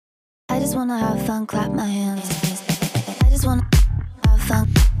just wanna have fun, clap my hands. I just wanna have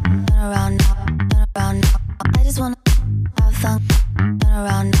fun, turn around now, turn around now. I just wanna have fun, turn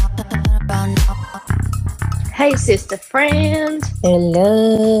around now, turn around now. Hey, sister friend.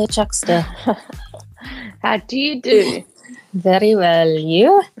 Hello, Chuckster. How do you do? Very well.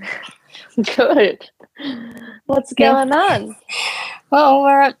 You? Good. What's going on? Well,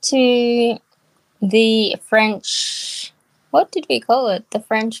 we're up to the French. What did we call it? The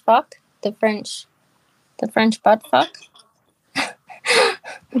French fuck? The French butt fuck?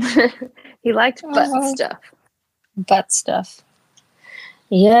 He liked butt stuff. Butt stuff.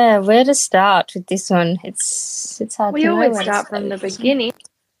 Yeah, where to start with this one? It's hard We to know. always where to start from the beginning.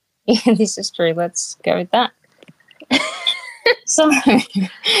 Yeah, this is true. Let's go with that. So,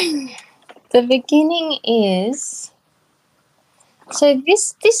 the beginning is. So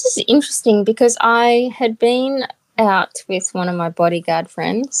this is interesting because I had been out with one of my bodyguard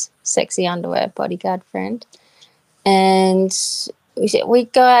friends, sexy underwear bodyguard friend, and we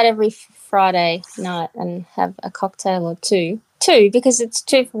go out every Friday night and have a cocktail or two because it's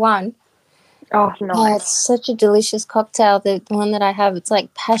 2 for 1. Oh, nice. Oh, it's such a delicious cocktail. The one that I have, it's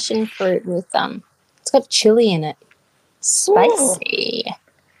like passion fruit with it's got chili in it. Spicy. Ooh,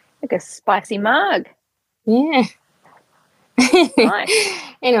 like a spicy mug. Yeah. Nice.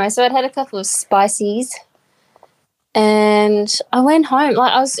 Anyway, so I'd had a couple of spices and I went home.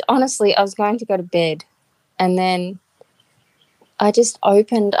 Like I was going to go to bed and then I just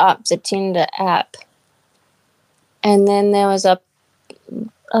opened up the Tinder app and then there was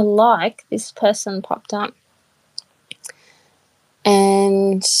this person popped up.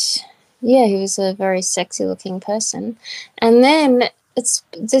 And yeah, he was a very sexy looking person. And then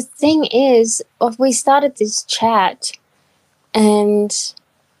the thing is, we started this chat and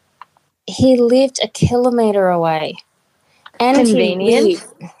he lived a kilometre away. And convenient.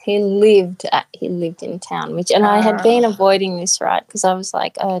 He lived in town, I had been avoiding this, right? Because I was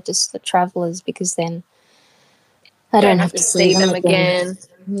like, just the travellers, because then I don't have to see them again.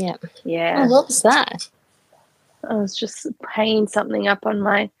 Yeah. Yeah. Oh, what was that? I was just hanging something up on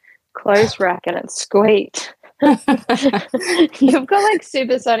my clothes rack and it squeaked. You've got like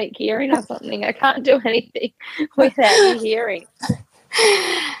supersonic hearing or something. I can't do anything without you hearing.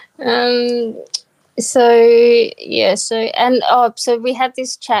 So we had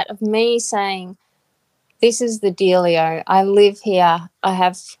this chat of me saying, this is the dealio. I live here. I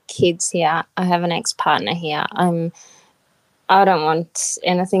have kids here. I have an ex-partner here. I don't want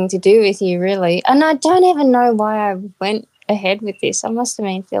anything to do with you, really. And I don't even know why I went ahead with this. I must have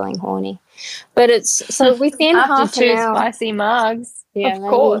been feeling horny. But it's so within after half an hour. 2 spicy mugs. Yeah, of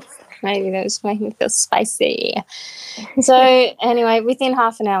course. Maybe that was making me feel spicy. So anyway, within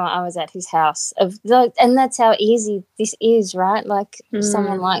half an hour I was at his house. And that's how easy this is, right? Like if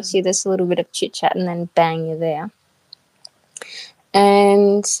someone likes you, there's a little bit of chit-chat and then bang, you're there.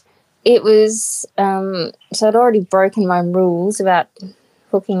 And it was so I'd already broken my rules about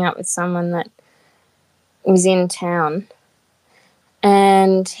hooking up with someone that was in town.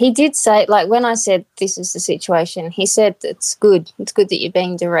 And he did say, like when I said this is the situation, he said it's good. It's good that you're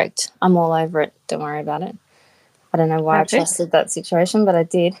being direct. I'm all over it. Don't worry about it. I don't know why I trusted that situation, but I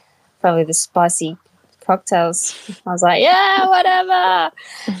did. Probably the spicy cocktails. I was like, yeah, whatever.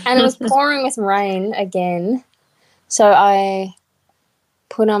 And it was pouring with rain again. So I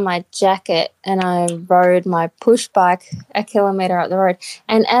put on my jacket and I rode my push bike a kilometre up the road.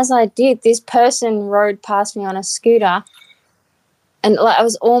 And as I did, this person rode past me on a scooter. And like I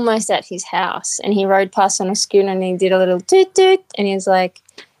was almost at his house and he rode past on a scooter and he did a little toot toot and he was like,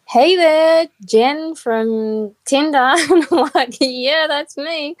 hey there, Jen from Tinder. And I'm like, yeah, that's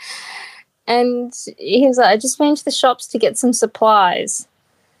me. And he was like, I just went to the shops to get some supplies.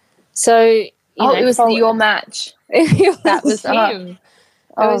 So, it was your match. That was him.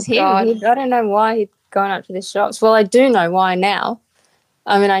 It was him. I don't know why he'd gone up to the shops. Well, I do know why now.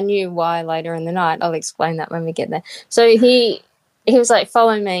 I mean, I knew why later in the night. I'll explain that when we get there. So he was like,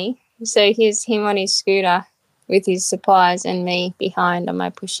 follow me. So here's him on his scooter with his supplies and me behind on my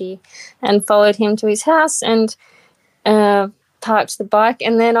pushy, and followed him to his house and parked the bike.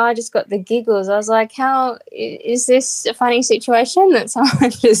 And then I just got the giggles. I was like, how is this a funny situation that someone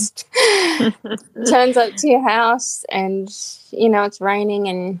just turns up to your house and, it's raining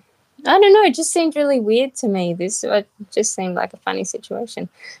and I don't know, it just seemed really weird to me. It just seemed like a funny situation.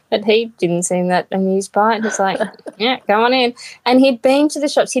 But he didn't seem that amused by it. He's like, yeah, go on in. And he'd been to the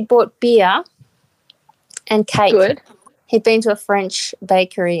shops. He'd bought beer and cake. Good. He'd been to a French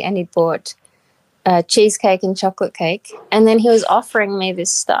bakery and he'd bought cheesecake and chocolate cake. And then he was offering me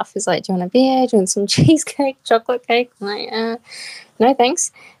this stuff. He's like, do you want a beer? Do you want some cheesecake, chocolate cake? I'm like, no,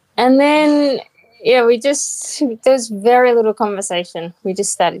 thanks. And then, yeah, there was very little conversation. We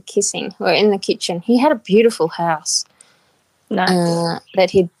just started kissing. We were in the kitchen. He had a beautiful house that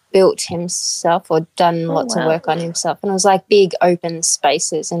he'd built himself or done lots of work on himself. And it was like big open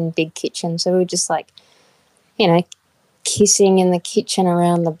spaces and big kitchen. So we were just like, you know, kissing in the kitchen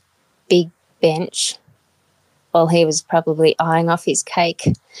around the big bench while he was probably eyeing off his cake.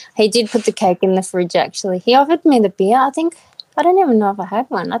 He did put the cake in the fridge, actually. He offered me the beer, I think. I don't even know if I had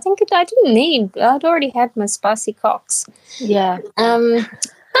one. I think I didn't need. I'd already had my spicy cocks. Yeah. I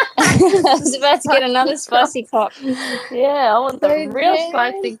was about to get another spicy cock. Yeah, I want the real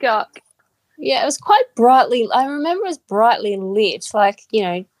spicy cock. Yeah, it was quite brightly. I remember it was brightly lit. Like, you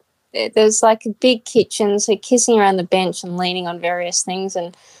know, there's like a big kitchen, so kissing around the bench and leaning on various things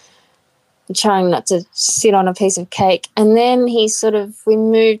and trying not to sit on a piece of cake. And then we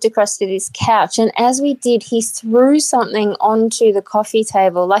moved across to this couch, and as we did, he threw something onto the coffee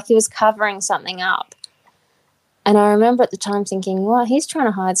table like he was covering something up. And I remember at the time thinking, well, he's trying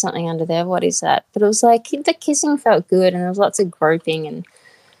to hide something under there. What is that? But it was like the kissing felt good, and there was lots of groping, and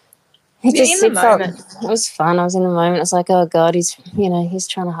it was fun. I was in the moment. I was like, oh God, he's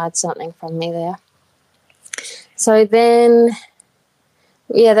trying to hide something from me there. So then,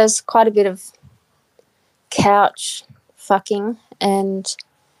 yeah, there's quite a bit of couch fucking and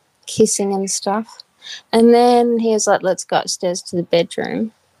kissing and stuff. And then he was like, let's go upstairs to the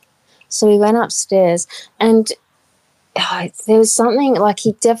bedroom. So we went upstairs, and there was something, like,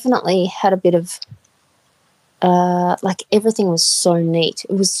 he definitely had a bit of, like, everything was so neat.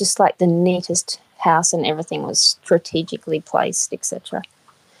 It was just like the neatest house, and everything was strategically placed, etc.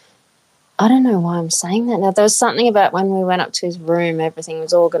 I don't know why I'm saying that now. There was something about when we went up to his room, everything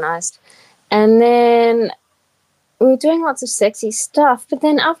was organised. And then we were doing lots of sexy stuff, but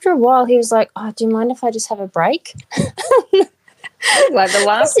then after a while he was like, oh, do you mind if I just have a break? Like the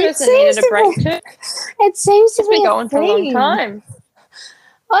last person needed a break too. It seems to be going for a long time.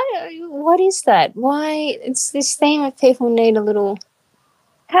 What is that? Why? It's this theme of people need a little.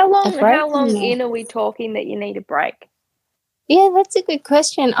 How long in are we talking that you need a break? Yeah, that's a good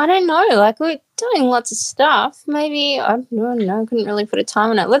question. I don't know. Like, we're doing lots of stuff. Maybe, I don't know, I couldn't really put a time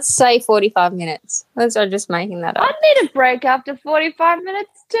on it. Let's say 45 minutes. I'm just making that up. I need a break after 45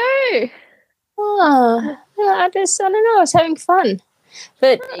 minutes too. Oh, I don't know. I was having fun.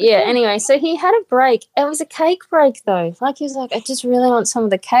 But, yeah, anyway, so he had a break. It was a cake break, though. Like, he was like, I just really want some of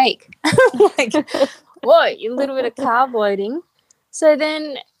the cake. Like, what? A little bit of carb loading. So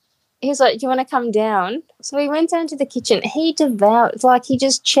then he was like, do you want to come down? So we went down to the kitchen. He devoured, like, he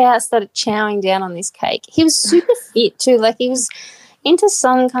just started chowing down on this cake. He was super fit, too. Like, he was into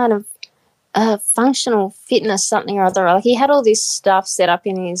some kind of functional fitness, something or other. Like, he had all this stuff set up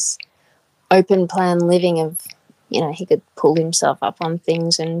in his open plan living of, you know, he could pull himself up on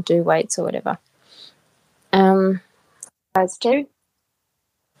things and do weights or whatever. Guys too?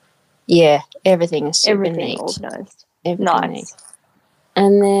 Yeah, everything is super Everything neat. organised. Everything Nice. neat.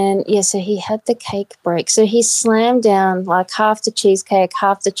 And then, yeah, so he had the cake break. So he slammed down like half the cheesecake,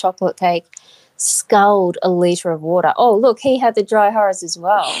 half the chocolate cake, sculled a litre of water. Oh, look, he had the dry horrors as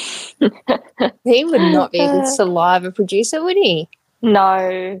well. He would not be a good saliva producer, would he?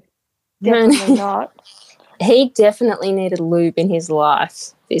 No, definitely not. He definitely needed lube in his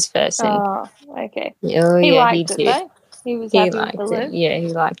life, this person. Oh, okay. Oh, He yeah, liked it, though. He was happy with the lube. Yeah, he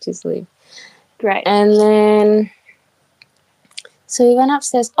liked his lube. Great. And then, so we went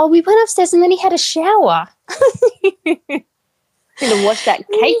upstairs. Oh, we went upstairs and then he had a shower. To wash that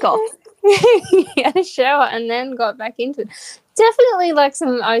cake off. He had a shower and then got back into it. Definitely like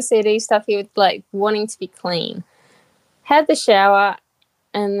some OCD stuff. He was like wanting to be clean. Had the shower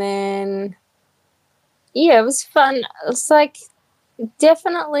and then, yeah, it was fun. It's like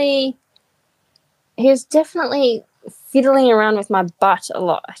definitely, he was definitely fiddling around with my butt a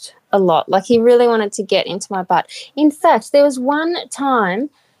lot. Like, he really wanted to get into my butt. In fact, there was one time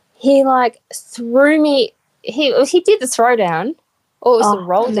he like threw me, he did the throwdown, or it was the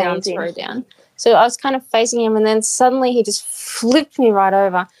roll down throwdown. So I was kind of facing him and then suddenly he just flipped me right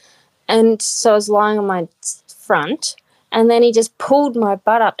over. And so I was lying on my front and then he just pulled my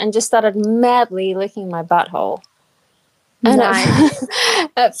butt up and just started madly licking my butthole. And Nice.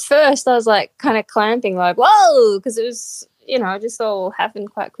 at first I was like kind of clamping, like, whoa, because it was, you know, it just all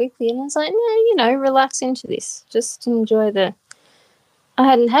happened quite quickly. And I was like, no, you know, relax into this. Just enjoy I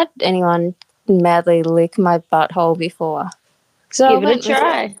hadn't had anyone madly lick my butthole before. So Give it a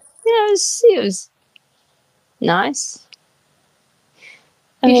try. Yeah, it was nice.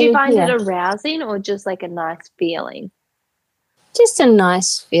 Did you find it arousing or just like a nice feeling? Just a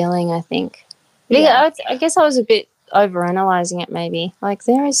nice feeling, I think. Yeah. I guess I was a bit overanalyzing it maybe. Like,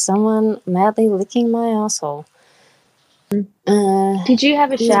 there is someone madly licking my asshole. Did you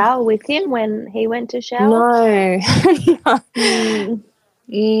have a yeah. shower with him when he went to shower? No.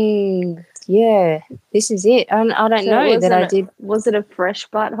 Mm. Yeah, this is it. And I don't So know that I did. Was it a fresh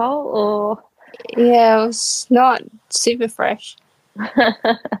butthole or? Yeah, it was not super fresh.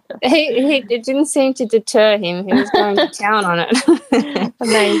 It didn't seem to deter him. He was going to town on it.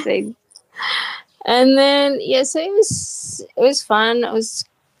 Amazing. And then yeah, so it was fun.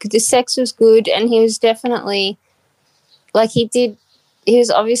 The sex was good, and he was definitely like he was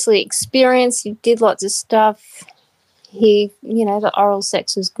obviously experienced. He did lots of stuff. The oral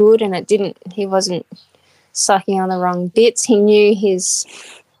sex was good, and he wasn't sucking on the wrong bits. He knew his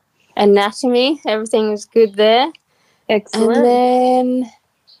anatomy. Everything was good there. Excellent. And then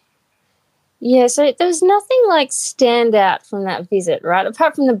yeah, so there was nothing like stand out from that visit, right?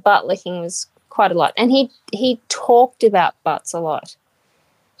 Apart from the butt licking was quite a lot. And he talked about butts a lot.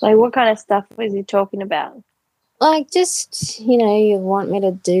 Like, what kind of stuff was he talking about? Like, just, you want me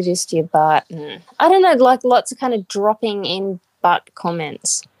to do this to your butt. And I don't know, like lots of kind of dropping in butt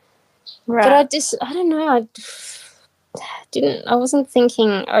comments. Right. But I don't know, I wasn't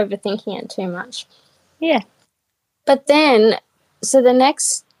overthinking it too much. Yeah. But then, so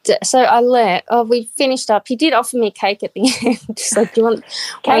we finished up. He did offer me cake at the end. Just like, do you want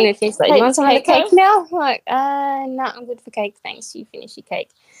cake? You want some of the cake now? I'm like, no, I'm good for cake. Thanks. You finish your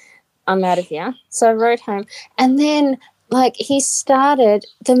cake. I'm out of here. So I rode home. And then, like, the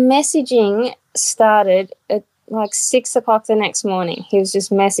messaging started at like 6 o'clock the next morning. He was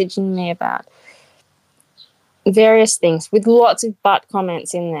just messaging me about various things with lots of butt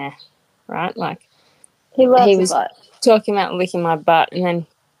comments in there, right? Like, he was butt. Talking about licking my butt, and then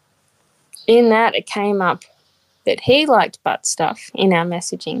in that it came up that he liked butt stuff in our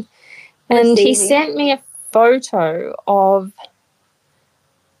messaging. And he sent me a photo of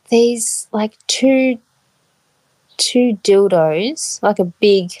these like two dildos, like a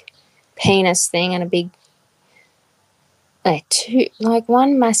big penis thing and a big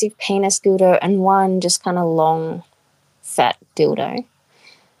one massive penis dildo and one just kind of long fat dildo.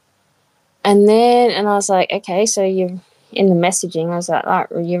 And I was like, okay, so you're in the messaging. I was like, oh,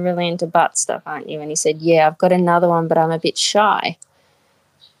 you're really into butt stuff, aren't you? And he said, yeah, I've got another one, but I'm a bit shy.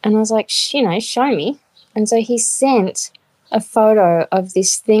 And I was like, show me. And so he sent a photo of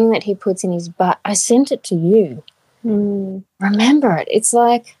this thing that he puts in his butt. I sent it to you. Remember it? It's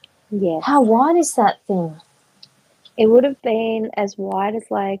like, yes. How wide is that thing? It would have been as wide as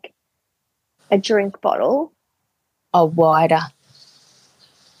like a drink bottle. Oh, wider.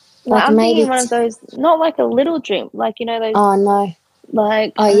 Like I'm thinking one of those, not like a little drink, like, those. Oh, no.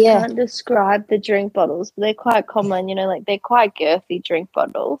 Like, I can't describe the drink bottles, but they're quite common, like they're quite girthy drink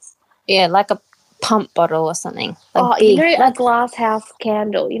bottles. Yeah, like a pump bottle or something. Like big, a glass house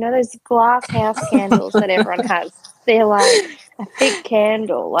candle. Those glass house candles that everyone has. They're like a thick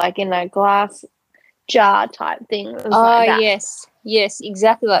candle, like in a glass jar type thing. Like that. Yes,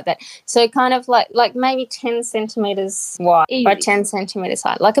 exactly like that. So kind of like maybe 10 centimeters wide by 10 centimeters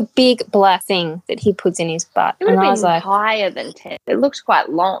high, like a big black thing that he puts in his butt. It would have been higher than 10. It looks quite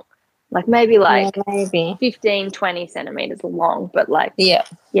long, like maybe 15, 20 centimeters long, but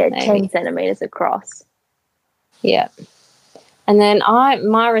 10 centimeters across. Yeah. And then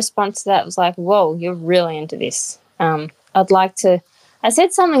my response to that was like, whoa, you're really into this. I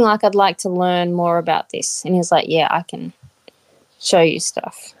said something like, I'd like to learn more about this. And he was like, yeah, I can show you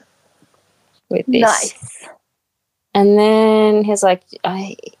stuff with this. Nice. And then he's like,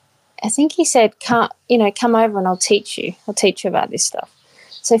 I think he said, come over and I'll teach you. I'll teach you about this stuff.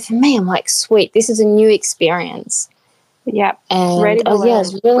 So for me, I'm like, sweet, this is a new experience. Yeah. And ready to learn. I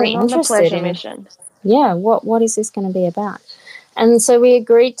was really interested interested pleasure in mission. Yeah, what is this going to be about? And so we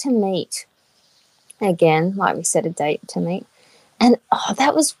agreed to meet again, like we set a date to meet. And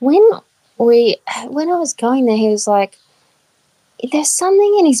that was when I was going there, he was like, there's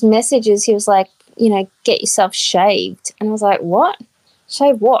something in his messages. He was like, get yourself shaved. And I was like, what?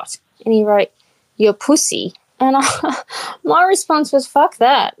 Shave what? And he wrote, your pussy. And my response was, fuck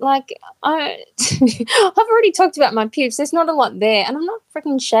that. Like, I've already talked about my pubes. There's not a lot there. And I'm not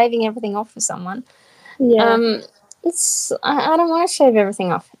freaking shaving everything off for someone. Yeah. I don't want to shave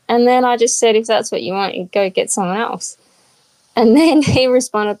everything off. And then I just said, if that's what you want, you go get someone else. And then he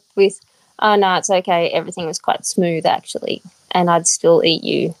responded with, oh, no, it's okay. Everything was quite smooth, actually. And I'd still eat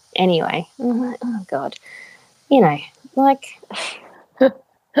you anyway. And I'm like, oh, God. So funny.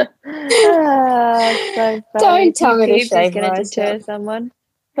 Don't tell me to shave going to deter someone.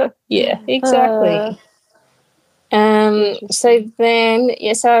 Yeah, exactly. So then,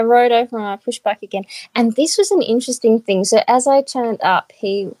 so I rode over and I pushed back again. And this was an interesting thing. So as I turned up,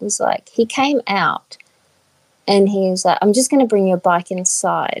 he came out and he was like, I'm just going to bring your bike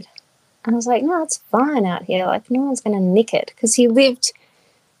inside. And I was like, no, it's fine out here. Like, no one's going to nick it. Because he lived,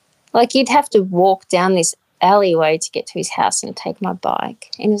 like, you'd have to walk down this alleyway to get to his house and take my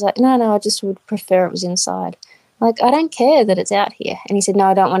bike. And he was like, no, I just would prefer it was inside. Like, I don't care that it's out here. And he said, no,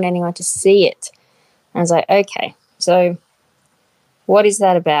 I don't want anyone to see it. And I was like, okay, so what is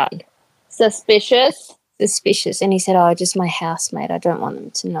that about? Suspicious. And he said, oh, just my housemate. I don't want them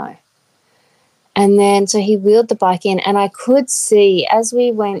to know. And then so he wheeled the bike in, and I could see as we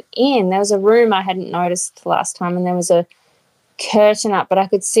went in, there was a room I hadn't noticed last time, and there was a curtain up, but I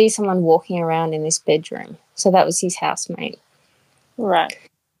could see someone walking around in this bedroom. So that was his housemate. Right.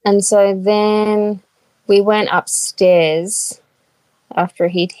 And so then we went upstairs after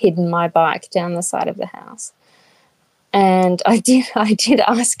he'd hidden my bike down the side of the house. And I did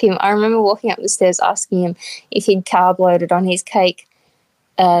ask him, I remember walking up the stairs asking him if he'd carb loaded on his cake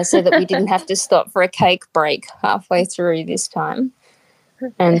so that we didn't have to stop for a cake break halfway through this time.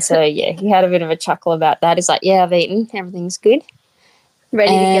 And so, yeah, he had a bit of a chuckle about that. He's like, yeah, I've eaten. Everything's good.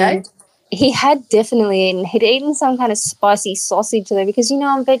 Ready to go? He had definitely eaten. He'd eaten some kind of spicy sausage there because,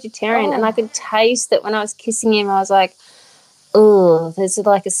 I'm vegetarian and I could taste that when I was kissing him. I was like, oh, there's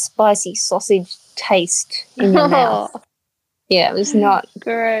like a spicy sausage taste in your mouth. Yeah, it was not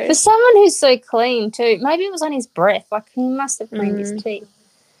gross. For someone who's so clean too. Maybe it was on his breath. Like he must have cleaned his teeth.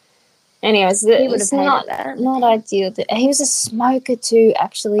 Anyways, he would have hated that. Not ideal. He was a smoker too,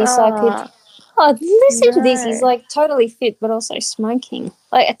 actually. So I could. Oh, listen to this. He's like totally fit, but also smoking.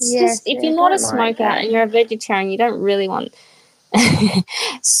 Like it's just if you're not a smoker and you're a vegetarian, you don't really want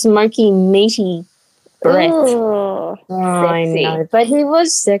smoky, meaty breath. Ooh, I know, but he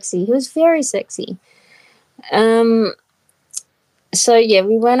was sexy. He was very sexy. So yeah,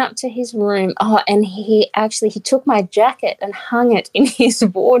 we went up to his room. Oh, and he took my jacket and hung it in his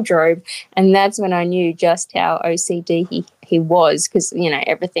wardrobe, and that's when I knew just how OCD he was, because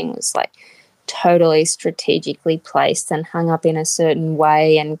everything was like totally strategically placed and hung up in a certain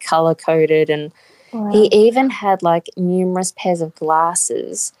way and color coded, and he even had like numerous pairs of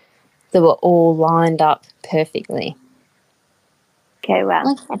glasses that were all lined up perfectly. Okay, wow.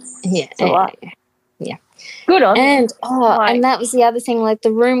 That's a lot. Yeah. Good on him. And that was the other thing, like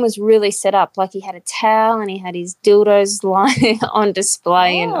the room was really set up. Like he had a towel and he had his dildos lying on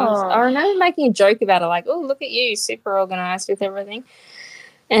display. And I remember making a joke about it, like, oh, look at you, super organised with everything.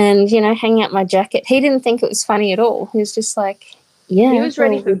 And, hanging up my jacket. He didn't think it was funny at all. He was just like, yeah. He was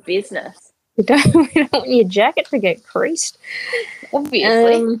ready for business. We don't want your jacket to get creased.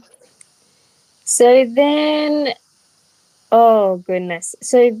 Obviously. So then, oh, goodness.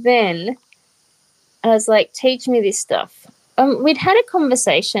 So then I was like, teach me this stuff. We'd had a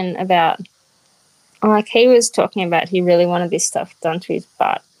conversation about, like, he was talking about he really wanted this stuff done to his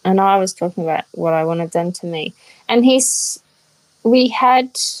butt, and I was talking about what I wanted done to me. And we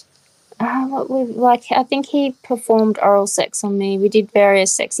had, I think he performed oral sex on me. We did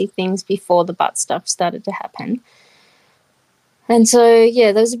various sexy things before the butt stuff started to happen. And so,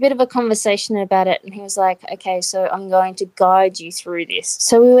 yeah, there was a bit of a conversation about it, and he was like, okay, so I'm going to guide you through this.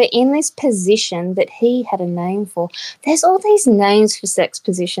 So we were in this position that he had a name for. There's all these names for sex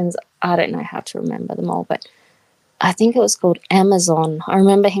positions. I don't know how to remember them all, but I think it was called Amazon. I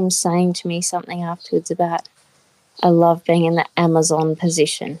remember him saying to me something afterwards about, I love being in the Amazon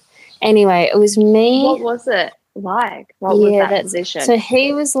position. Anyway, it was me. What was it like? What was that position? So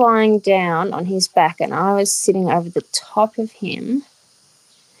he was lying down on his back and I was sitting over the top of him,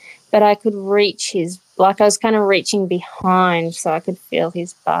 but I could reach I was kind of reaching behind so I could feel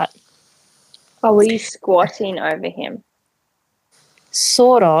his butt. Oh, were you squatting over him?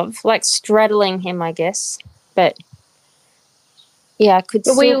 Sort of, like straddling him, I guess. But yeah, I could.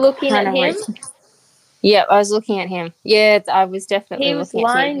 But were you looking at him? Yeah, I was looking at him. Yeah, I was definitely looking at him. He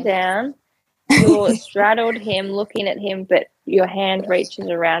was lying down. You straddled him, looking at him, but your hand reaches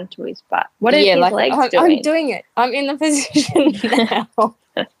around to his butt. What are his legs doing? I'm doing it. I'm in the position now,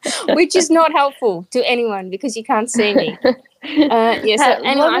 which is not helpful to anyone because you can't see me. So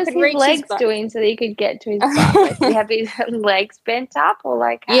anyway, what was his legs doing so that you could get to his butt? Like, do you have his legs bent up or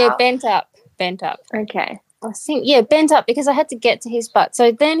like how? Yeah, bent up. Okay. I think, bent up because I had to get to his butt.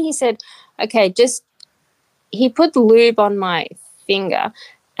 So then he said, okay, he put lube on my finger.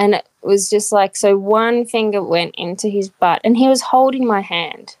 And it was just like, so one finger went into his butt and he was holding my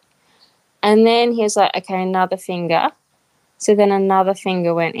hand. And then he was like, okay, another finger. So then another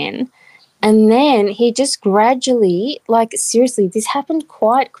finger went in. And then he just gradually, like seriously, this happened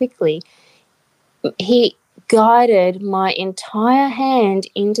quite quickly. He guided my entire hand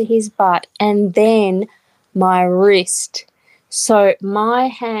into his butt and then my wrist. So my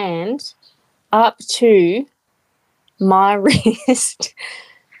hand up to my wrist.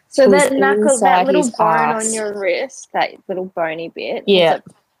 So was that knuckle, that inside little his bone arse. on your wrist, that little bony bit, Yeah. is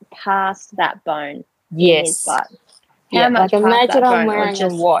it past that bone in his Yes. butt? Yeah, How much like past imagine that I'm bone, or wearing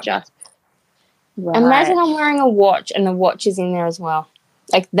a watch. Right. Imagine I'm wearing a watch and the watch is in there as well.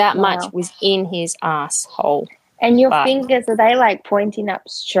 Like that Wow. much was in his asshole. And your But- fingers, are they like pointing up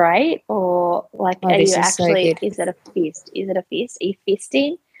straight, or like Oh, are this you is so actually? good. Is it a fist? Is it a fist? Are you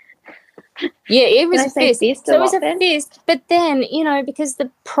fisting? Yeah, it was Can I a say fist. fist So a it was lot a then? fist, but then, you know, because the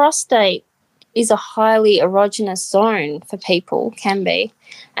prostate is a highly erogenous zone for people, can be.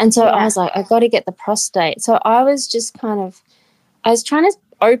 And so I Yeah. was like, I got to get the prostate. So I was just I was trying to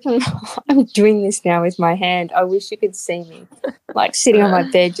open, I'm doing this now with my hand. I wish you could see me, like sitting on my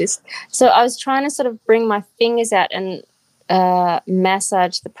bed just. So I was trying to sort of bring my fingers out and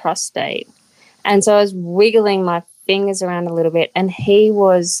massage the prostate. And so I was wiggling my fingers around a little bit, and he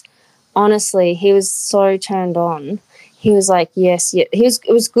was so turned on. He was like, yes, yeah. It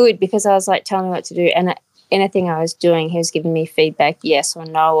was good because I was like telling him what to do, and anything I was doing, he was giving me feedback, yes or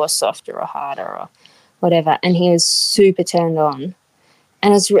no, or softer or harder or whatever. And he was super turned on,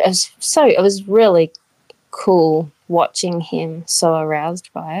 and it was really cool watching him so aroused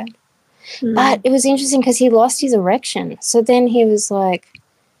by it. But it was interesting because he lost his erection. So then he was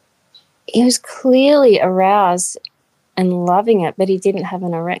clearly aroused and loving it, but he didn't have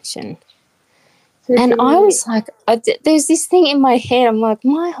an erection. And I was like, there's this thing in my head. I'm like,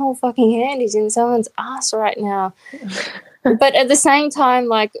 my whole fucking hand is in someone's ass right now. But at the same time,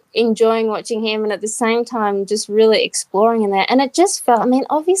 like enjoying watching him, and at the same time just really exploring in there. And it just felt, I mean,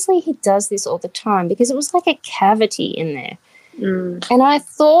 obviously he does this all the time because it was like a cavity in there. And I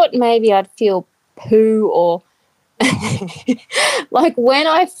thought maybe I'd feel poo or like when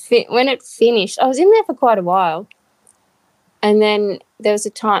it finished, I was in there for quite a while. And then there was a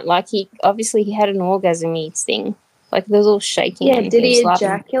time, like he had an orgasm-y thing. Like there was all shaking. Yeah, and did he was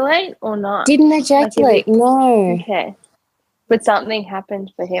ejaculate or not? Didn't ejaculate, no. Okay. But something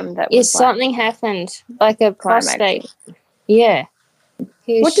happened for him that Yeah, was something happened, like a prostate. climaxing. Yeah.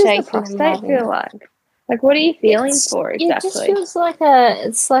 He was What does the shaking and prostate loving feel it. like? Like, what are you feeling for It just exactly?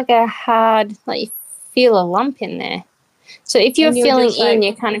 feels like a hard, like you feel a lump in there. So if you're And you're feeling just in, like-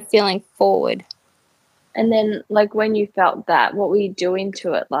 you're kind of feeling forward. And then, like, when you felt that, what were you doing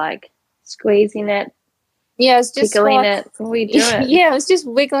to it? Like, squeezing it, Yeah, I was just tickling like, it? What were you doing? yeah, I was just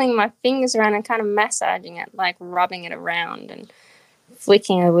wiggling my fingers around and kind of massaging it, like rubbing it around and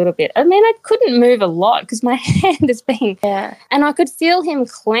flicking a little bit. I mean, I couldn't move a lot because my hand has been, Yeah. and I could feel him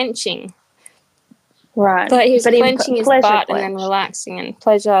clenching. Right. But he was in clenching his pleasure butt clench. and then relaxing, and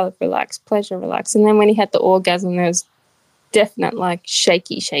pleasure, relax, pleasure, relax. And then when he had the orgasm, there was definite like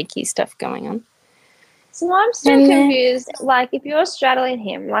shaky stuff going on. So I'm still And then- confused. Like, if you're straddling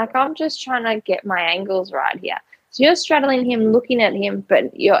him, like, I'm just trying to get my angles right here. So you're straddling him, looking at him,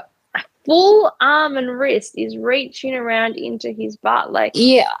 but your full arm and wrist is reaching around into his butt. Like,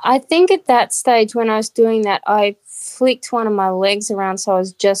 Yeah, I think at that stage when I was doing that, I flicked one of my legs around, so I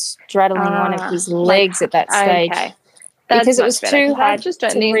was just straddling one of his legs at that stage. Okay. That's Because it much was better, too 'cause I hard just don't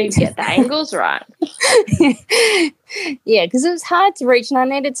to think reach. you get the angles right. Yeah, because it was hard to reach and I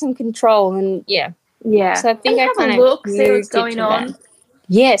needed some control, and yeah. Yeah. So I think and I have kind a of look, see what's moved it going to on. that.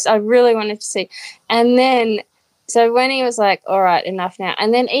 Yes, I really wanted to see. And then, so when he was like, all right, enough now.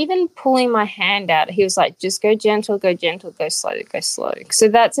 And then even pulling my hand out, he was like, just go gentle, go slow, go slow. So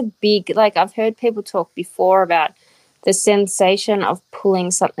that's a big, like I've heard people talk before about the sensation of pulling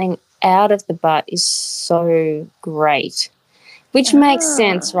something out of the butt is so great, which makes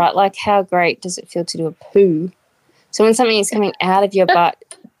sense, right? Like how great does it feel to do a poo? So when something is coming out of your butt,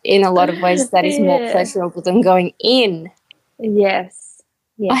 in a lot of ways, that is more pleasurable than going in. Yes.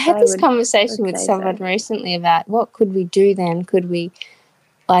 I had this conversation with someone recently about what could we do then? Could we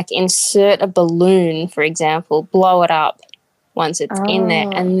like insert a balloon, for example, blow it up once it's in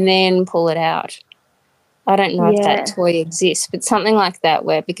there and then pull it out? I don't know if that toy exists, but something like that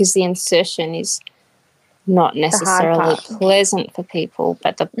where because the insertion is not necessarily pleasant for people,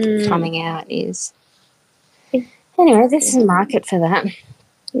 but the coming out is. Anyway, there's a market for that.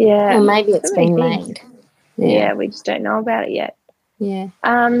 Yeah. Or maybe it's been made. Yeah, we just don't know about it yet. Yeah.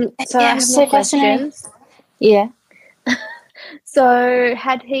 So I have more questions. Yeah. So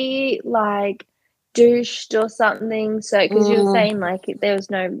had he like douched or something? So because you were saying like there was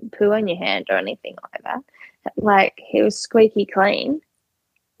no poo on your hand or anything like that. Like he was squeaky clean.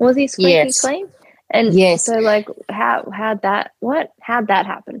 Was he squeaky clean? And so like how'd that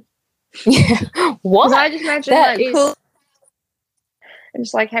happen? What? Because I just imagine That like is- pull and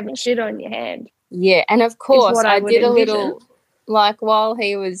just like having shit on your hand. Yeah, and of course what I I would did a envision. little, like while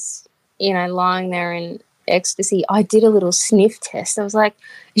he was, lying there in ecstasy, I did a little sniff test. I was like,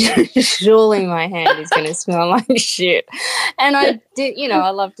 surely my hand is going to smell like shit. And I did, I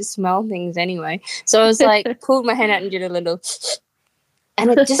love to smell things anyway. So I was like, pulled my hand out and did a little, and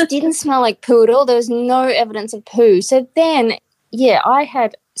it just didn't smell like poo at all. There was no evidence of poo. So then, I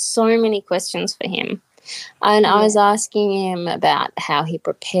had so many questions for him. And I was asking him about how he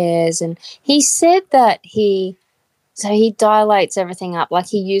prepares, and he said that he dilates everything up. Like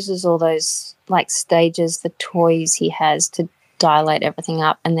he uses all those like stages, the toys he has to dilate everything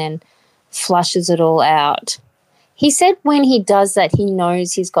up and then flushes it all out. He said when he does that, he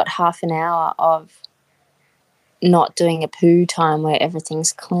knows he's got half an hour of not doing a poo time where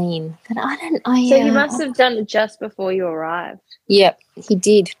everything's clean. But I don't. So he must have done it just before you arrived. Yep, he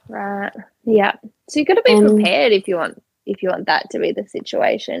did. Right. Yeah. So you got to be prepared if you want that to be the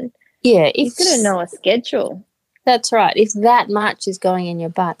situation. Yeah, you've got to know a schedule. That's right. If that much is going in your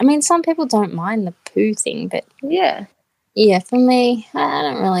butt. I mean, some people don't mind the poo thing, but yeah, for me, I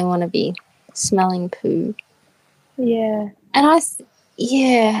don't really want to be smelling poo. Yeah. And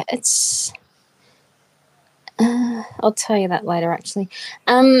it's. I'll tell you that later, actually.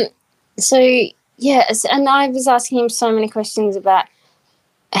 So yes, and I was asking him so many questions about,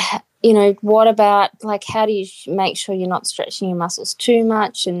 what about like how do you make sure you're not stretching your muscles too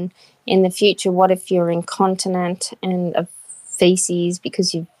much, and in the future, what if you're incontinent and of feces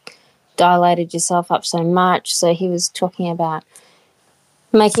because you've dilated yourself up so much? So he was talking about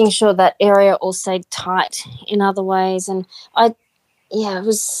making sure that area all stayed tight in other ways, and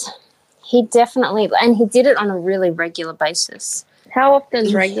he definitely, and he did it on a really regular basis. How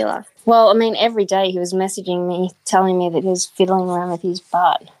often's regular? Well, I mean, every day he was messaging me, telling me that he was fiddling around with his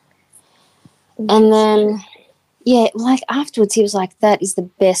butt. And then, like afterwards he was like, that is the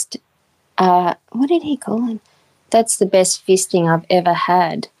best, what did he call it? That's the best fisting I've ever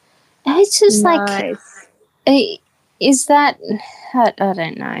had. And it's just nice. Like, is that, I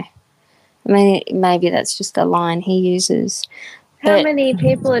don't know. I mean, maybe that's just a line he uses. How many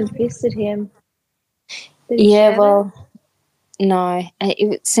people had fisted him? Well, no.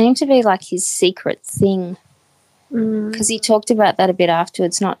 It seemed to be like his secret thing. Because he talked about that a bit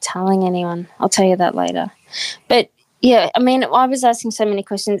afterwards, not telling anyone. I'll tell you that later. But, I mean, I was asking so many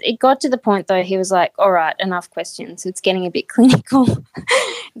questions. It got to the point, though, he was like, all right, enough questions. It's getting a bit clinical.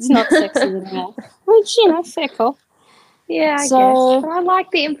 It's not sexy anymore. Which, fair call. Yeah, I guess. But I like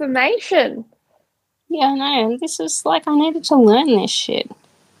the information. Yeah, I know. This was like, I needed to learn this shit.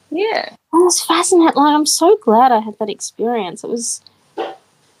 Yeah. I was fascinated. Like, I'm so glad I had that experience. It was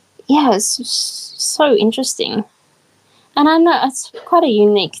so interesting. And I know it's quite a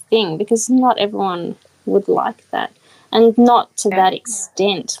unique thing because not everyone would like that. And not to that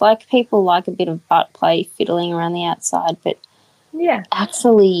extent. Like, people like a bit of butt play, fiddling around the outside, but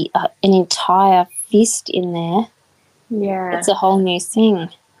actually an entire fist in there, it's a whole new thing.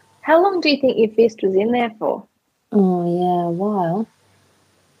 How long do you think your fist was in there for? Oh, yeah, a while.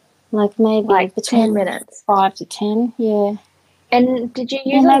 Like maybe between 10 minutes. 5 to 10, yeah. And did you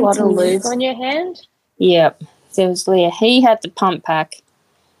use a lot of lube on your hand? Yep. Seriously, he had the pump pack.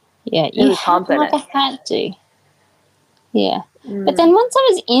 Yeah, you had like I had to. Yeah. But then once I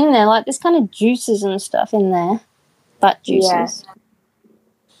was in there, like there's kind of juices and stuff in there. Butt juices.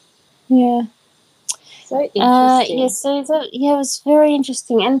 Yeah. So interesting. It was very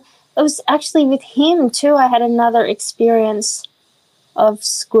interesting. And it was actually with him too, I had another experience of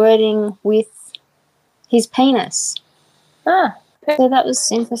squirting with his penis. Ah. So that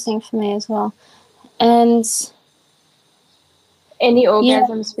was interesting for me as well. And any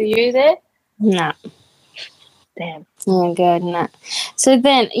orgasms for you there? No. Damn. Oh, God, no. So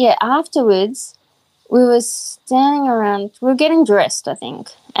then, afterwards, we were standing around, we were getting dressed, I think.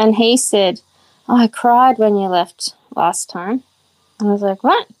 And he said, I cried when you left last time. And I was like,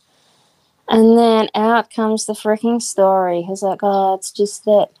 what? And then out comes the freaking story. He's like, oh, it's just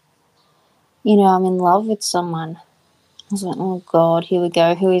that, I'm in love with someone. I was like, oh, God, here we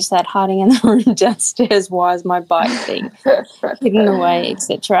go. Who is that hiding in the room downstairs? Why is my bike being hidden away,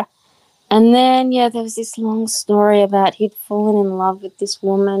 etc.? And then, there was this long story about he'd fallen in love with this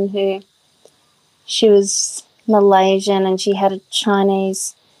woman who, she was Malaysian and she had a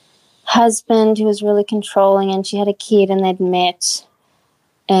Chinese husband who was really controlling, and she had a kid and they'd met.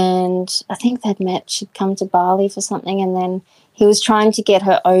 And I think they'd met, she'd come to Bali for something, and then he was trying to get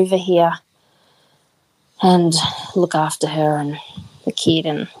her over here and look after her and the kid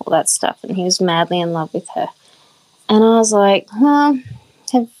and all that stuff. And he was madly in love with her. And I was like,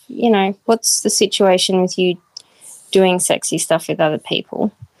 what's the situation with you doing sexy stuff with other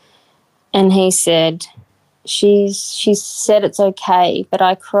people? And he said, she said it's okay, but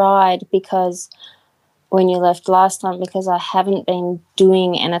I cried because when you left last time because I haven't been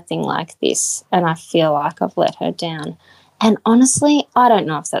doing anything like this and I feel like I've let her down. And honestly, I don't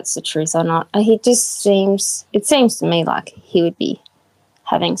know if that's the truth or not. It seems to me like he would be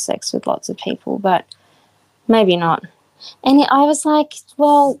having sex with lots of people, but maybe not. And I was like,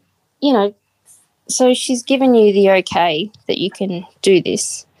 well, so she's given you the okay that you can do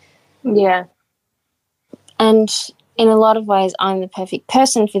this. Yeah. And in a lot of ways, I'm the perfect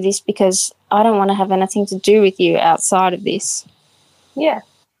person for this because I don't want to have anything to do with you outside of this. Yeah.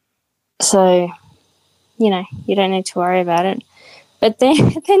 So, you don't need to worry about it. But then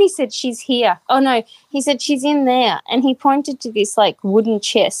he said, she's here. Oh, no, he said, she's in there. And he pointed to this, wooden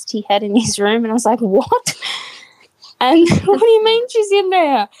chest he had in his room. And I was like, what? And what do you mean she's in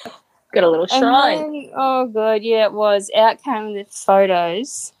there? Got a little shrine. Then, oh, God, yeah, it was. Out came the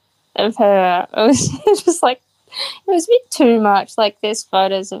photos of her. It was just it was a bit too much. There's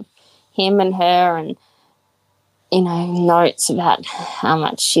photos of him and her and, notes about how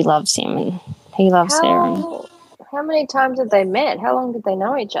much she loves him and he loves her. And how many times have they met? How long did they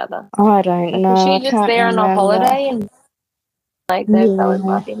know each other? I don't know. Was she I just can't there on a remember. holiday and they fell in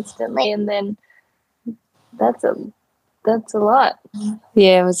love instantly, and then that's a lot.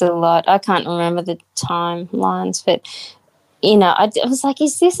 Yeah, it was a lot. I can't remember the timelines, but I was like,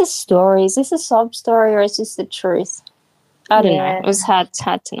 is this a story? Is this a sob story, or is this the truth? I don't know. It was hard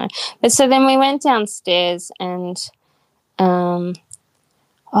to know. But so then we went downstairs and that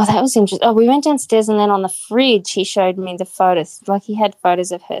was interesting. Oh, we went downstairs and then on the fridge he showed me the photos. He had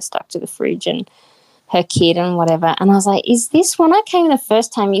photos of her stuck to the fridge and her kid and whatever. And I was like, is this when I came the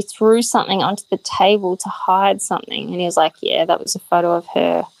first time you threw something onto the table to hide something? And he was like, yeah, that was a photo of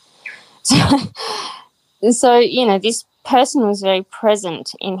her. So this person was very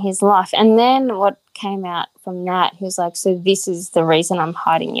present in his life. And then what came out from that, he was like, so this is the reason I'm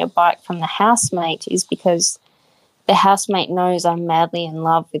hiding your bike from the housemate, is because the housemate knows I'm madly in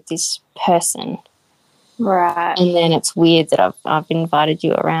love with this person. Right. And then it's weird that I've invited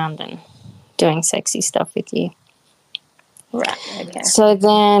you around and doing sexy stuff with you. Right, okay. So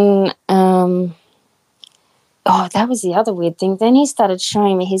then, that was the other weird thing. Then he started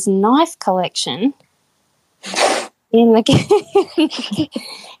showing me his knife collection. He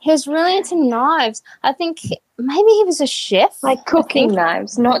was really into knives. I think maybe he was a chef. Cooking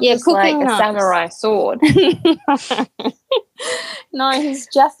knives, not just cooking a samurai sword. No, he's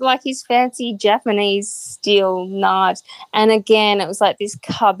just his fancy Japanese steel knives. And again, it was this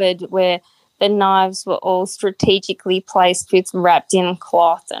cupboard where the knives were all strategically placed with wrapped in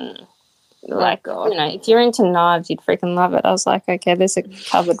cloth and if you're into knives, you'd freaking love it. I was like, okay, there's a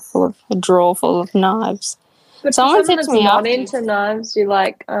drawer full of knives. But someone said to me, not into knives, you're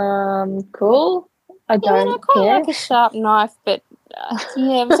like, cool. I quite like a sharp knife, but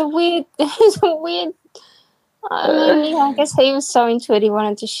it was a weird. I guess he was so into it, he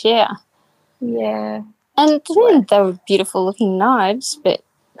wanted to share. Yeah, and they were beautiful looking knives, but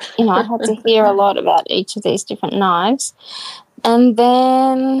I had to hear a lot about each of these different knives, and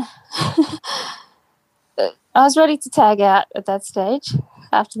then I was ready to tag out at that stage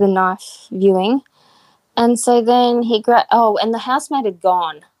after the knife viewing. And so then he and the housemate had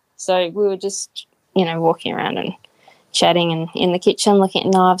gone. So we were just, walking around and chatting and in the kitchen looking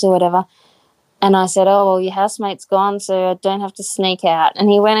at knives or whatever. And I said, oh, well, your housemate's gone, so I don't have to sneak out. And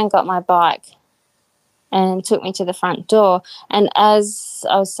he went and got my bike and took me to the front door. And as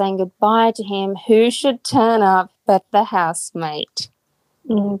I was saying goodbye to him, who should turn up but the housemate?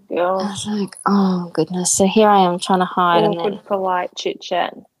 Oh, God. I was like, oh, goodness. So here I am trying to hide. Awkward, polite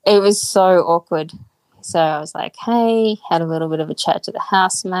chit-chat. It was so awkward. So I was like, hey, had a little bit of a chat to the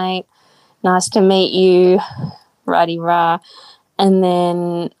housemate. Nice to meet you, rah-de-rah. And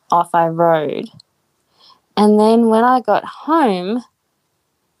then off I rode. And then when I got home,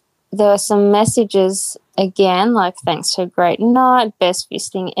 there were some messages again, thanks for a great night, best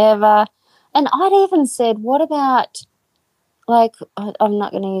fisting ever. And I'd even said, what about, I'm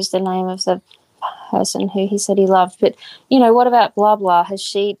not going to use the name of the person who he said he loved, but what about blah blah, has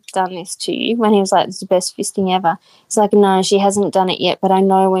she done this to you? When he was like, it's the best fisting ever. It's like, no, she hasn't done it yet, but I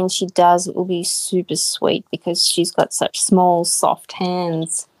know when she does it will be super sweet because she's got such small soft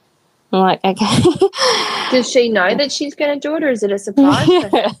hands. I'm like, okay. Does she know that she's going to do it, or is it a surprise for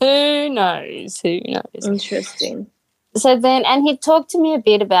her? Who knows Interesting. So then, and he talked to me a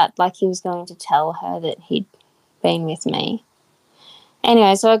bit about he was going to tell her that he'd been with me.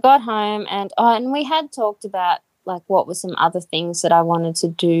 Anyway, so I got home and we had talked about like what were some other things that I wanted to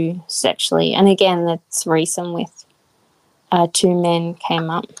do sexually. And again, the threesome with 2 men came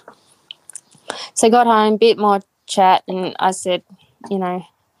up. So I got home, bit more chat, and I said, you know,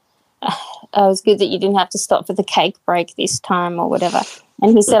 it was good that you didn't have to stop for the cake break this time or whatever.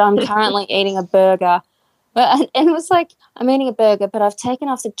 And he said, I'm currently eating a burger. And it was like, I'm eating a burger, but I've taken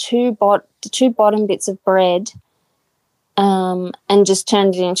off the two bottom bits of bread and just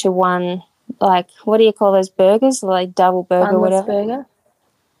turned it into one, like, what do you call those burgers? Like double burger, Bunless whatever. burger?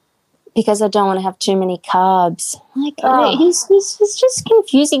 Because I don't want to have too many carbs. Like, Oh. he's just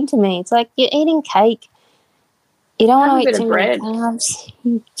confusing to me. It's like you're eating cake. You don't want to eat too many carbs.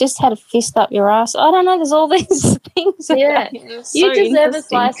 You just had a fist up your ass. I don't know. There's all these things. Yeah. So You deserve a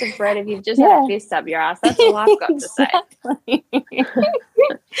slice of bread if you've just had a fist up your ass. That's all I've got to say.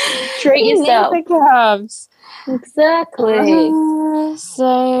 Treat yourself. Need the carbs. Exactly.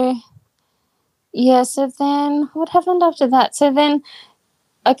 So then what happened after that? So then,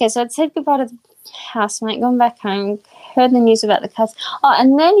 okay, so I'd said goodbye to the housemate, gone back home, heard the news about the cars. Oh,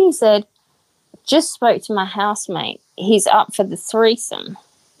 and then he said, just spoke to my housemate. He's up for the threesome.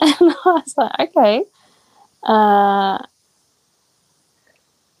 And I was like, okay.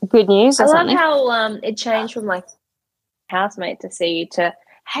 Good news or something. I love how it changed from like housemate to see you to,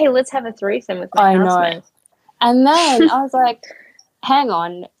 hey, let's have a threesome with my housemate. Know. And then I was like, hang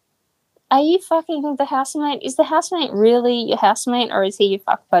on. Are you fucking the housemate? Is the housemate really your housemate or is he your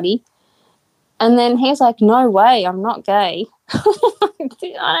fuck buddy? And then he's like, no way, I'm not gay. I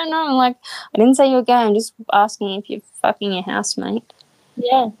don't know. I'm like, I didn't say you were gay. I'm just asking if you're fucking your housemate.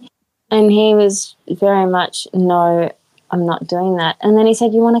 Yeah. And he was very much, no, I'm not doing that. And then he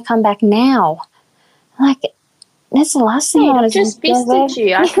said, you want to come back now? I'm like, that's the last thing I want to do. Just fisted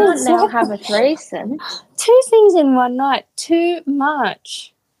you. I can't now have a threesome. 2 things in one night. Too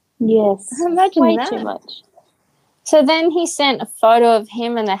much. Yes. Imagine way that. too much. So then he sent a photo of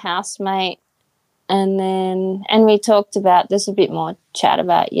him and the housemate, and we talked about, there's a bit more chat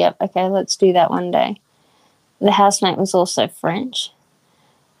about, yep, okay, let's do that one day. The housemate was also French.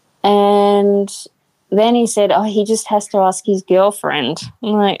 And then he said, oh, he just has to ask his girlfriend.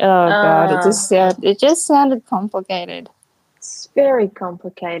 I'm like, oh, God, it just sounded complicated. It's very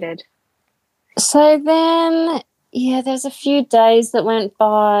complicated. So then, yeah, there's a few days that went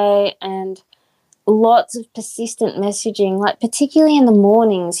by and lots of persistent messaging, like particularly in the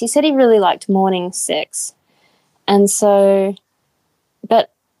mornings. He said he really liked morning sex. And so,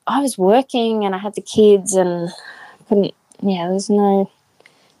 but I was working and I had the kids and couldn't, there's no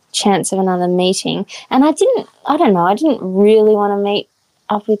chance of another meeting. And I didn't really want to meet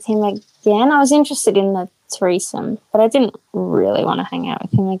up with him again. I was interested in the threesome, but I didn't really want to hang out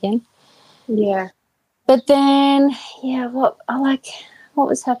with him again. Yeah. But then, what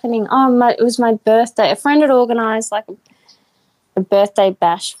was happening? Oh, it was my birthday. A friend had organised like a birthday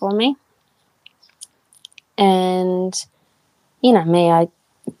bash for me. And, you know me, I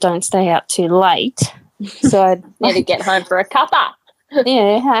don't stay out too late. So I'd need to get home for a cuppa.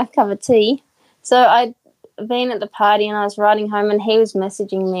 Yeah, a cup of tea. So I'd been at the party and I was riding home and he was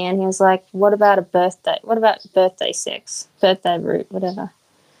messaging me and he was like, what about a birthday? What about birthday sex? Birthday route, whatever.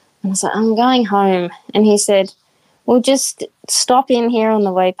 And I was like, I'm going home. And he said, well, just stop in here on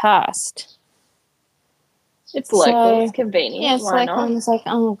the way past. It's local. It's convenient. Yeah, it's why local. not? And it's like,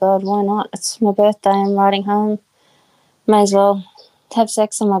 oh, God, why not? It's my birthday. I'm riding home. May as well have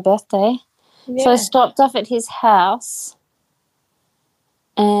sex on my birthday. Yeah. So I stopped off at his house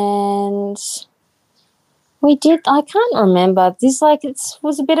and we did, I can't remember. This, like, it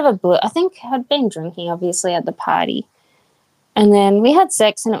was a bit of a blur. I think I'd been drinking, obviously, at the party. And then we had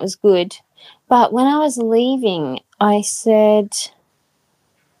sex and it was good. But when I was leaving, I said,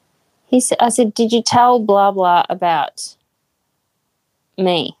 did you tell blah, blah about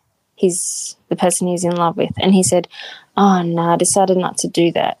me? The person he's in love with. And he said, oh, no, I decided not to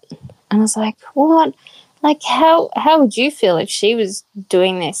do that. And I was like, what? Like, how would you feel if she was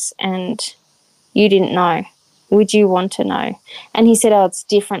doing this and you didn't know? Would you want to know? And he said, oh, it's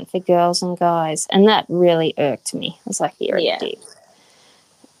different for girls and guys. And that really irked me. I was like, you're a dick.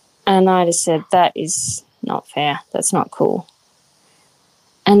 And I just said, that is not fair. That's not cool.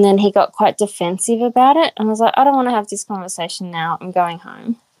 And then he got quite defensive about it. And I was like, I don't want to have this conversation now. I'm going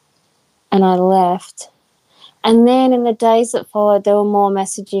home. And I left. And then in the days that followed, there were more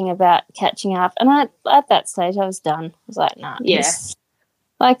messaging about catching up. And at that stage, I was done. I was like, nah. Yes.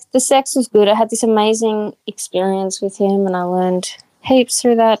 Like, the sex was good. I had this amazing experience with him and I learned heaps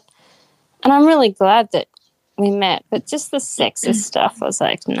through that. And I'm really glad that we met. But just the sexist stuff, I was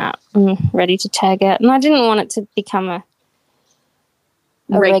like, nah, I'm ready to tag out. And I didn't want it to become a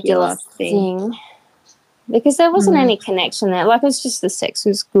regular thing. because there wasn't any connection there. Like, it was just the sex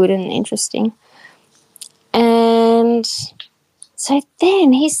was good and interesting. And so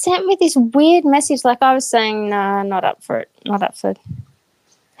then he sent me this weird message, like I was saying, no, not up for it, not up for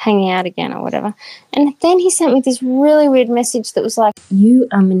hanging out again or whatever. And then he sent me this really weird message that was like, you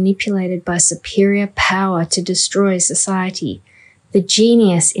are manipulated by superior power to destroy society. The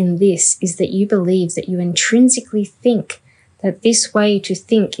genius in this is that you believe that you intrinsically think that this way to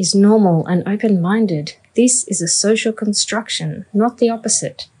think is normal and open-minded. This is a social construction, not the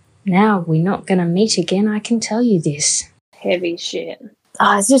opposite. Now we're not going to meet again, I can tell you this. Heavy shit.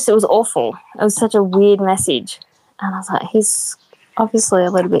 Oh, it was awful. It was such a weird message. And I was like, he's obviously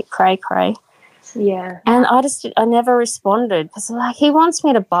a little bit cray-cray. Yeah. And I never responded because, like, he wants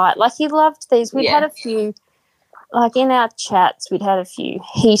me to bite. Like, he loved these. We'd had a few, like, in our chats, we'd had a few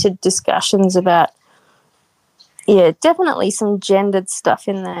heated discussions about, definitely some gendered stuff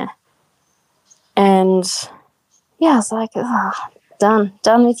in there. And, I was like,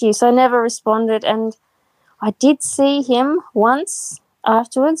 done with you. So I never responded. And I did see him once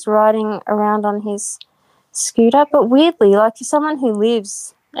afterwards riding around on his scooter, but weirdly, like, for someone who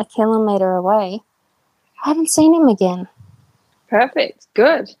lives a kilometre away, I haven't seen him again. Perfect.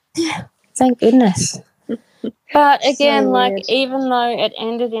 Good. Thank goodness. But again, So like, weird. even though it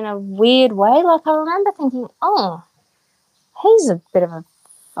ended in a weird way, like, I remember thinking, oh, he's a bit of a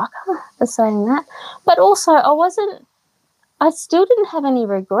fucker for saying that. But also, I still didn't have any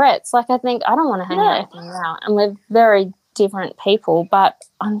regrets. Like, I think I don't want to hang out with him now, and we're very different people, but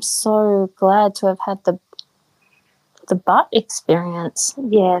I'm so glad to have had the butt experience.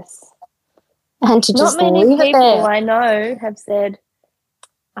 Yes. And to just Not many leave it people there. I know have said,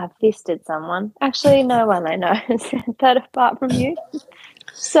 I've fisted someone. Actually, no one I know has said that apart from you.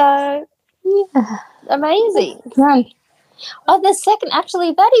 So, amazing. None. Oh,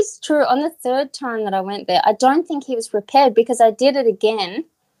 that is true. On the third time that I went there, I don't think he was prepared because I did it again.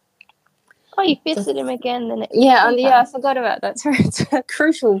 Oh, you fisted him again the next I forgot about that. Sorry, it's a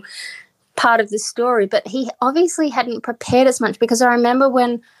crucial part of the story. But he obviously hadn't prepared as much because I remember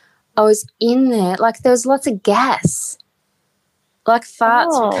when I was in there, like, there was lots of gas. Like,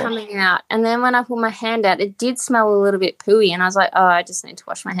 farts were coming out. And then when I put my hand out, it did smell a little bit pooey. And I was like, oh, I just need to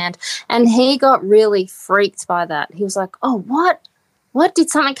wash my hand. And he got really freaked by that. He was like, oh, what? What?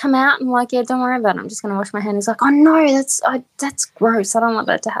 Did something come out? And I'm like, yeah, don't worry about it. I'm just going to wash my hand. He's like, oh, no, that's gross. I don't want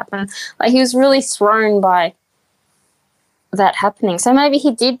that to happen. Like, he was really thrown by that happening. So maybe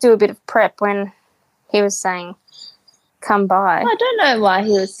he did do a bit of prep when he was saying, come by. I don't know why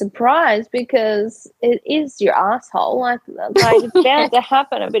he was surprised because it is your asshole. Like it's bound to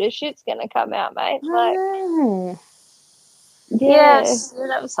happen. A bit of shit's going to come out, mate. Like, yes,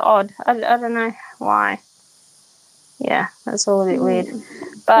 that was odd. I don't know why. Yeah, that's all a bit weird.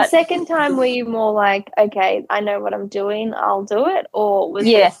 But the second time, were you more like, okay, I know what I'm doing, I'll do it, or was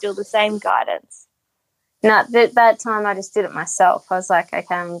there still the same guidance? No, that time I just did it myself. I was like,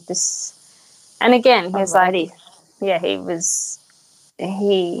 okay, I'm just. And again, he was like, he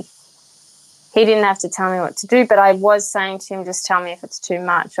didn't have to tell me what to do, but I was saying to him, just tell me if it's too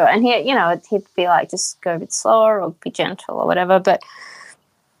much, and he'd be like, just go a bit slower or be gentle or whatever. But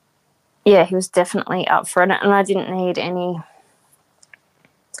yeah, he was definitely up for it, and I didn't need I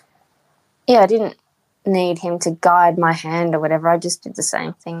didn't need him to guide my hand or whatever. I just did the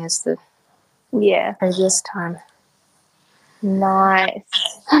same thing as the previous time. Nice.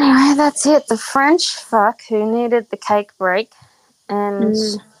 Anyway, that's it. The French fuck who needed the cake break. And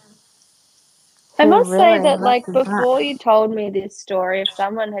I must say that, like, before you told me this story, if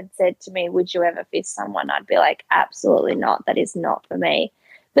someone had said to me, would you ever fist someone, I'd be like, absolutely not. That is not for me.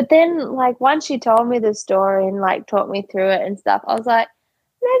 But then, like, once you told me the story and, like, talked me through it and stuff, I was like,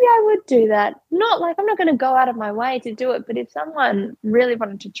 maybe I would do that. Not like I'm not going to go out of my way to do it, but if someone really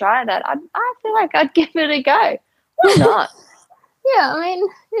wanted to try that, I feel like I'd give it a go. Why not? Yeah, I mean,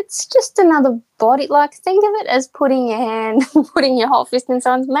 it's just another body. Like, think of it as putting your whole fist in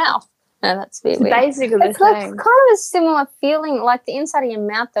someone's mouth. No, that's a bit weird. Basically the it's like same. Kind of a similar feeling. Like, the inside of your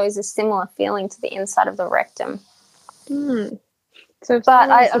mouth, though, is a similar feeling to the inside of the rectum. So if someone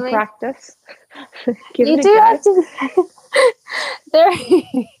wants to practice, give it a go.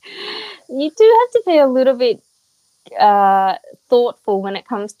 You do have to be a little bit thoughtful when it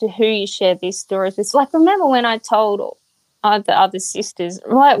comes to who you share these stories with. Like, remember when I told the other sisters,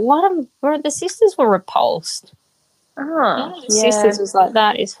 like, the sisters were repulsed. One of the sisters was like,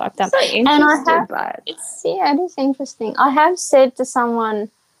 that is fucked up. So interesting, but it is interesting. I have said to someone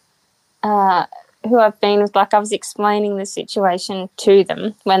who I've been with, like, I was explaining the situation to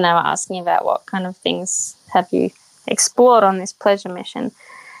them when they were asking about what kind of things have you explored on this pleasure mission.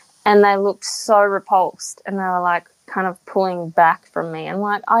 and they looked so repulsed, and they were like kind of pulling back from me. I'm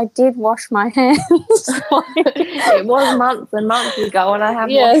like, I did wash my hands. It was months and months ago, and I have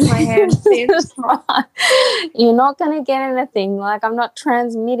washed my hands since. Right. You're not going to get anything. Like, I'm not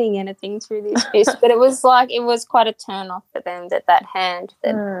transmitting anything through this fist. But it was quite a turn off for them that hand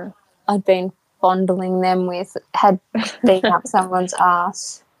that I'd been fondling them with had been up someone's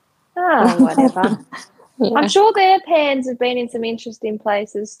arse. Oh, whatever. Yeah. I'm sure their hands have been in some interesting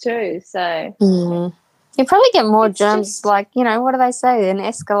places too. So you probably get more it's germs. just, like, what do they say? An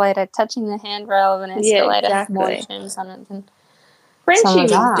escalator, touching the handrail of an escalator has more exactly. germs on it than Frenchie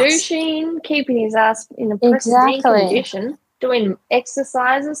someone's was arse. douching, keeping his ass in a pristine condition, doing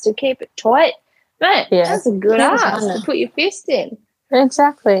exercises to keep it tight. Mate, that's a good ass to put your fist in.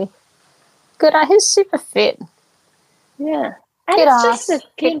 Exactly. Good. He's super fit. Yeah. And Good it's ass, just a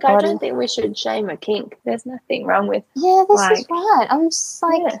kink. good I body. don't think we should shame a kink. There's nothing wrong with Yeah, this is right. I'm just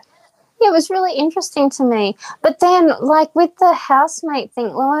like, it was really interesting to me. But then, like, with the housemate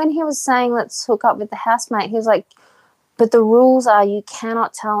thing, when he was saying let's hook up with the housemate, he was like, but the rules are you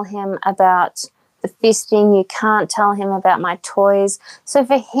cannot tell him about the fisting, you can't tell him about my toys. So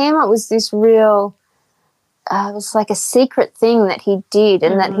for him, it was this real, it was like a secret thing that he did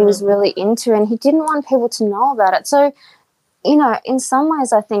and that he was really into, and he didn't want people to know about it. So, in some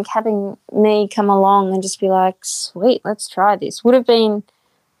ways, I think having me come along and just be like, sweet, let's try this, would have been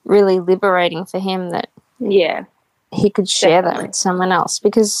really liberating for him, that he could share that with someone else,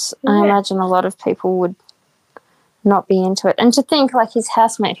 because I imagine a lot of people would not be into it. And to think, like, his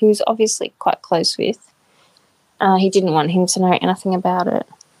housemate, who he's obviously quite close with, he didn't want him to know anything about it.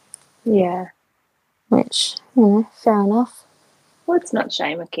 Yeah. Which, fair enough. Let's not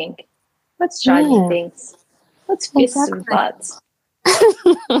shame a kink. Let's try new things. Let's fist some butts.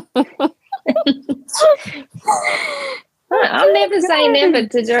 I'm never saying never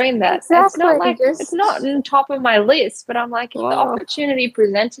to doing that. Exactly. It's not like it's not on top of my list, but I'm like, if the opportunity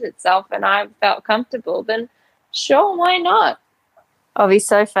presented itself and I felt comfortable, then sure, why not? I'll be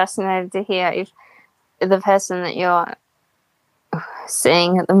so fascinated to hear if the person that you're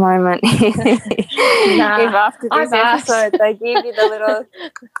seeing at the moment, if after this episode they give you the little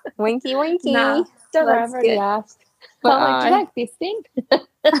winky winky. Nah, don't worry, I've already asked. I'm like, do you like fisting?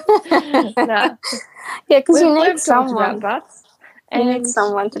 Nah. Yeah, because you need we've someone. Talked about butts, you need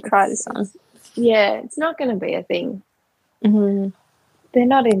someone to try this on. Yeah, it's not going to be a thing. Mm-hmm. They're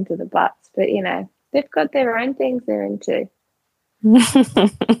not into the butts, but they've got their own things they're into. We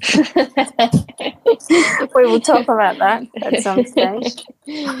will talk about that at some stage.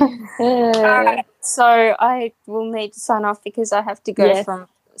 So I will need to sign off because I have to go from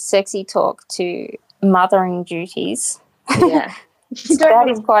sexy talk to mothering duties. Yeah. That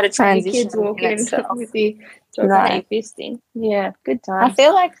is quite a transition. Kids walk in with you talking about your fisting. Yeah, good time. I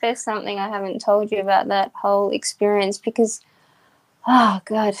feel like there's something I haven't told you about that whole experience because, oh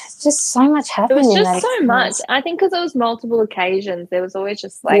God, it's just so much happening. It was just so much. I think because it was multiple occasions, there was always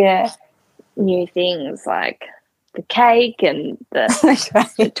just like new things, like the cake and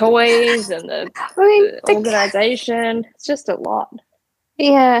the toys and the organisation. It's just a lot.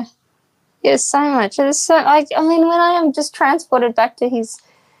 Yeah. Yeah, so much. It is so. I mean, when I am just transported back to his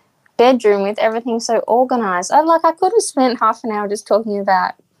bedroom with everything so organised, I could have spent half an hour just talking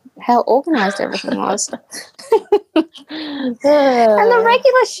about how organised everything was. And the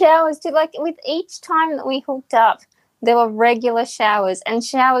regular showers too. Like with each time that we hooked up, there were regular showers and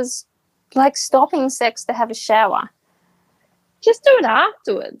showers, like stopping sex to have a shower. Just do it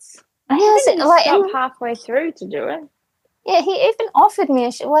afterwards. I didn't stop halfway through to do it. Yeah, he even offered me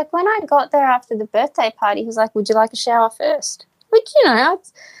a shower. Like, when I got there after the birthday party, he was like, would you like a shower first? Which,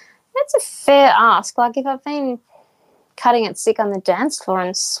 that's a fair ask. Like, if I've been cutting it sick on the dance floor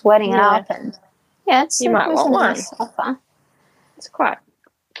and sweating it up, and you might want one. Offer. It's quite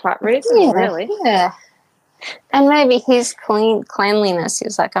reasonable, really. Yeah. And maybe his cleanliness, he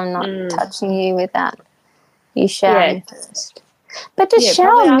was like, I'm not touching you without you showering first. But to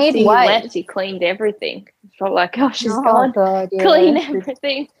shower midway. He left, he cleaned everything. It's probably like, oh, she's gone. God, yeah. Clean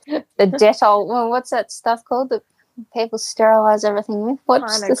everything. The Dettol. Well, what's that stuff called that people sterilise everything with?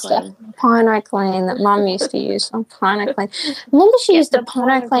 What's the stuff? Pino-Clean that Mum used to use. Pino-Clean. Remember she used to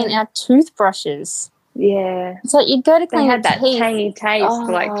Pino-Clean our toothbrushes. Yeah. So you'd go to clean your teeth. They had that tangy taste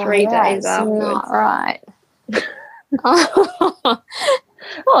for like 3 days afterwards. Not right.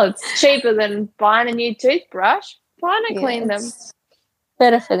 Well, it's cheaper than buying a new toothbrush. Pino-Clean them.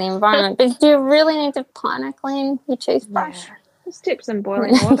 Better for the environment. But do you really need to Pino-Clean your toothbrush? Yeah. Just tip some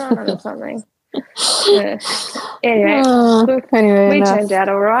boiling water on it or something. Yeah. Anyway, we turned out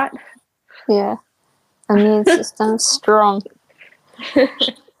all right. Yeah. Immune system strong.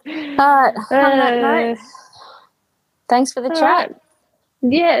 Alright, on that note, thanks for the all chat. right.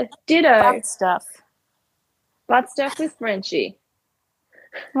 Yeah, ditto. Butt stuff. Butt stuff with Frenchie.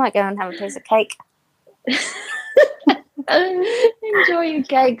 I might go and have a piece of cake. Enjoy your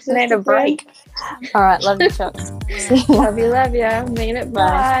cakes. I need a break. All right, love you, Chucks. Love you. Mean it.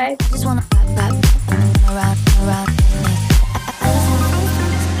 Bye. I just wanna rap, rap, run around, run around.